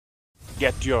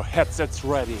Get your headsets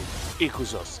ready.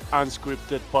 Ikuzo's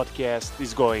unscripted podcast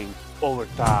is going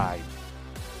overtime.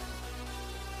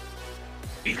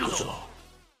 Ikuzo.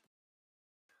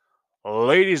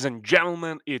 Ladies and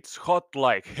gentlemen, it's hot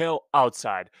like hell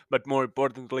outside, but more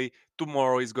importantly,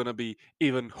 tomorrow is gonna be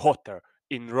even hotter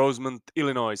in Rosemont,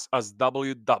 Illinois, as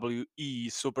WWE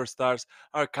superstars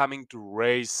are coming to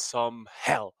raise some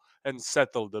hell and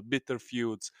settle the bitter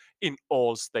feuds in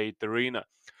All-State Arena.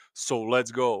 So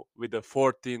let's go with the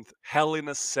 14th Hell in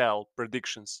a Cell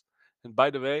predictions. And by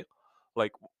the way,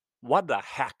 like, what the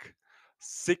heck?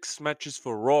 6 matches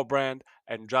for Raw brand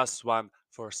and just one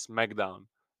for SmackDown.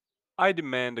 I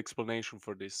demand explanation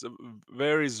for this.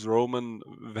 Where is Roman?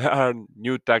 Where are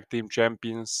new tag team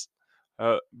champions?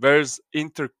 Where's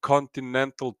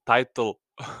Intercontinental title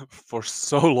for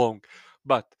so long?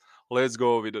 But let's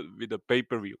go with the pay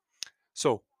per view.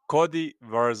 So Cody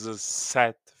versus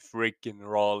Seth Freakin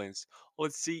Rollins.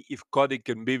 Let's see if Cody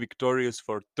can be victorious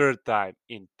for third time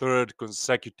in third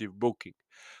consecutive booking.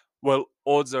 Well,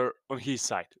 odds are on his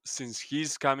side since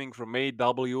he's coming from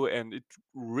AW, and it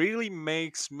really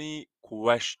makes me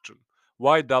question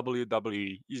why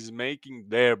WWE is making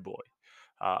their boy,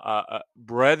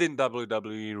 bred in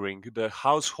WWE ring, the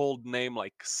household name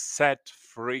like Seth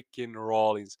Freakin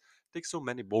Rollins, take so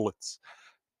many bullets.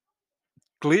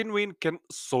 Clean win can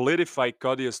solidify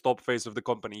Cody as top face of the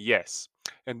company, yes,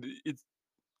 and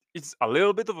it's a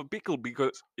little bit of a pickle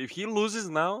because if he loses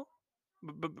now,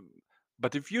 b- b- b-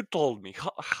 but if you told me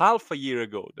half a year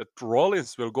ago that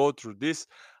Rollins will go through this,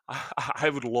 I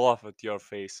would laugh at your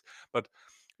face. But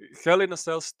Hell in a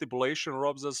Cell stipulation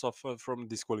robs us of from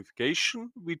disqualification,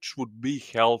 which would be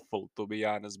helpful to be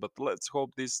honest. But let's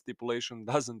hope this stipulation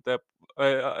doesn't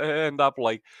end up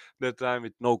like that time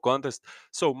with no contest.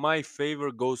 So my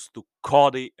favor goes to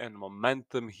Cody and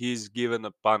momentum he's given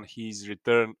upon his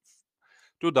return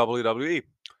to WWE.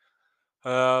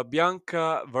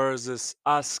 Bianca versus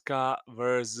Asuka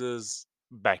versus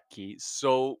Becky.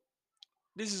 So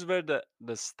this is where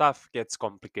the stuff gets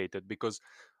complicated because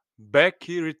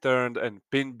Becky returned and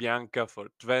pinned Bianca for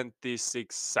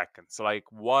 26 seconds. Like,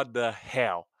 what the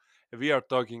hell? We are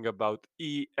talking about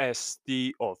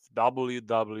EST of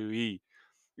WWE.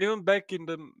 Even back in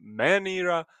the man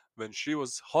era, when she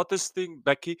was hottest thing,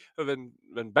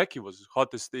 when Becky was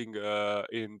hottest thing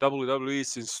in WWE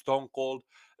since Stone Cold,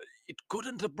 it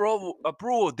couldn't approve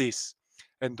of this.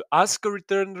 And Asuka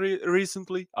returned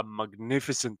recently, a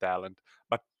magnificent talent.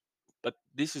 But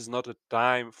this is not a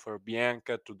time for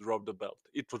Bianca to drop the belt.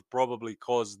 It would probably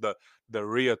cause the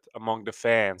riot among the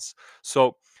fans.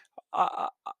 So I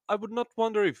would not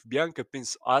wonder if Bianca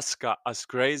pins Asuka, as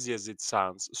crazy as it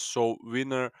sounds. So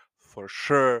winner for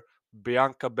sure,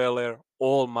 Bianca Belair,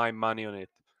 all my money on it.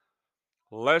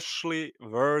 Lashley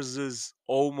versus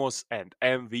Omos and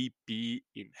MVP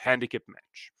in handicap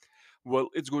match. Well,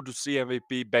 it's good to see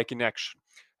MVP back in action.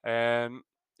 And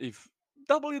if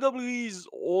WWE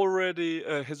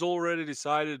has already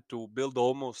decided to build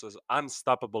Omos as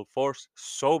unstoppable force,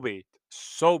 so be it.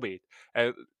 So be it.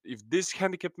 And if this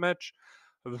handicap match,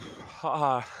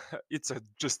 it's a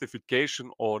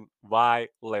justification on why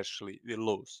Lashley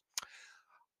will lose.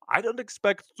 I don't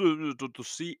expect to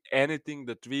see anything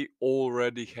that we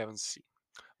already haven't seen.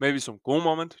 Maybe some cool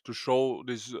moment to show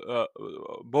this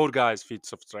both guys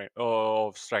feats of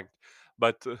strength,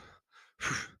 but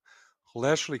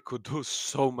Lashley could do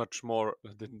so much more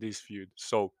than this feud.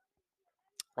 So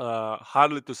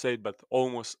hardly to say it, but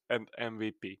almost an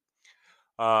MVP.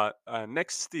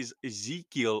 Next is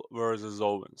Ezekiel versus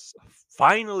Owens.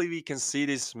 Finally, we can see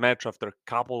this match after a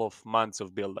couple of months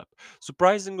of build-up.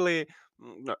 Surprisingly,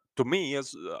 to me,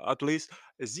 as at least,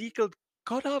 Ezekiel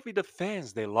caught up with the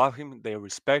fans. They love him, they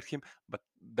respect him, but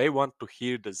they want to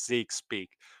hear the Zeke speak.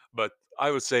 But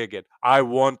I would say again, I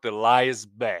want Elias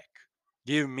back.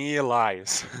 Give me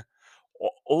Elias.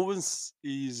 Owens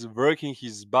is working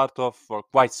his butt off for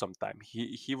quite some time.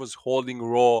 He was holding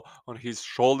Raw on his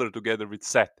shoulder together with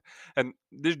Seth. And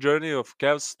this journey of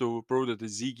Kevs to prove that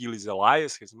Ezekiel is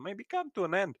Elias has maybe come to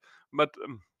an end. But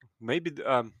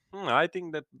I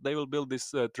think that they will build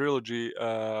this trilogy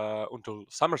until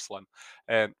SummerSlam.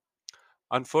 And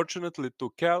unfortunately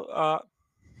to Kev,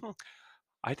 hmm,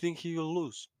 I think he will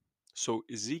lose. So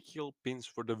Ezekiel pins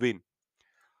for the win.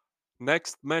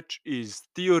 Next match is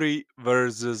Theory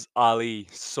versus Ali.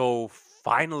 So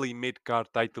finally, mid-card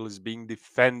title is being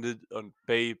defended on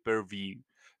pay-per-view.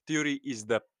 Theory is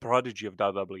the prodigy of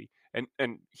WWE,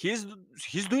 and he's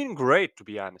doing great to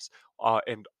be honest.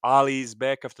 And Ali is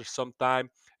back after some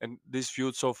time, and this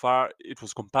feud so far it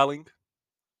was compelling.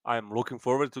 I'm looking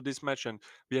forward to this match, and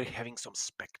we are having some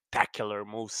spectacular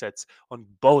move sets on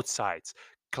both sides.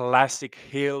 classic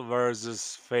heel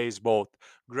versus face both.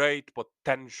 Great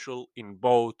potential in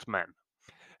both men.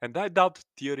 And I doubt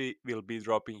Theory will be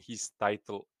dropping his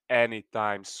title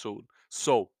anytime soon.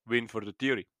 So, win for the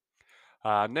Theory.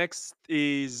 Next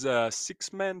is a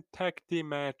six-man tag team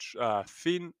match: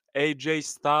 Finn, AJ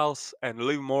Styles, and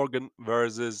Liv Morgan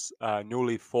versus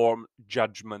newly formed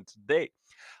Judgment Day.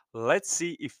 Let's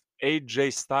see if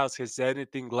AJ Styles has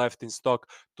anything left in stock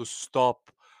to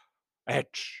stop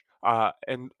Edge.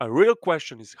 And a real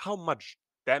question is how much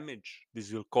damage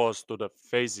this will cause to the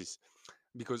faces.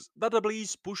 Because WWE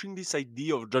is pushing this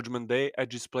idea of Judgment Day.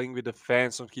 Edge is playing with the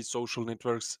fans on his social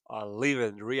networks. Liv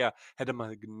and Rhea had a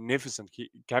magnificent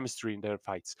chemistry in their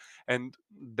fights, and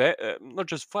they, not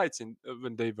just fights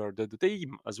when they were the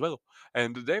team as well.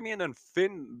 And Damian and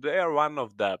Finn, they are one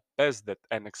of the best that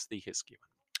NXT has given.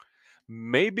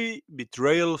 Maybe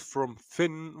betrayal from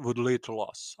Finn would lead to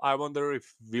loss. I wonder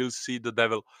if we'll see the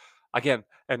devil again,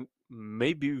 and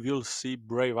maybe we'll see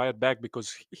Bray Wyatt back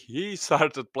because he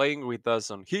started playing with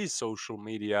us on his social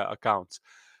media accounts.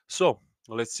 So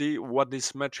let's see what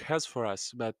this match has for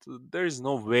us. But there is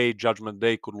no way Judgment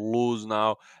Day could lose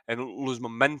now and lose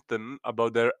momentum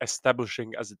about their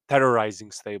establishing as a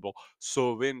terrorizing stable.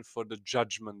 So win for the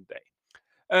Judgment Day.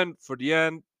 And for the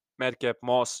end, Madcap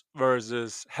Moss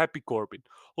versus Happy Corbin.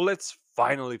 Let's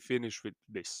finally finish with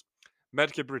this.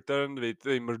 Madcap returned with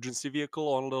the emergency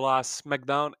vehicle on the last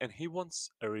SmackDown and he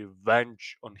wants a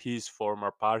revenge on his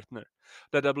former partner.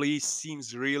 The WWE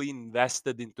seems really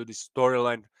invested into this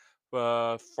storyline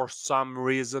for some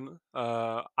reason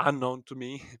unknown to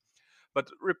me. But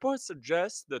reports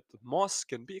suggest that Moss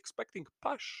can be expecting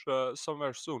push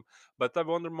somewhere soon. But I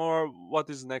wonder more what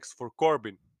is next for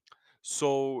Corbin.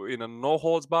 So in a no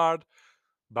holds barred,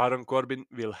 Baron Corbin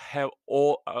will have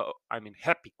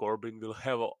Happy Corbin will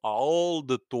have all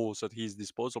the tools at his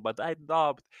disposal, but I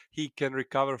doubt he can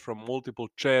recover from multiple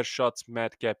chair shots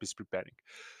Madcap is preparing.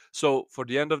 So for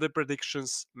the end of the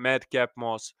predictions, Madcap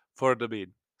Moss for the win.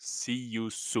 See you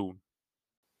soon.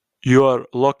 You are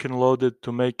lock and loaded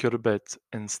to make your bets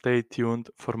and stay tuned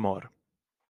for more.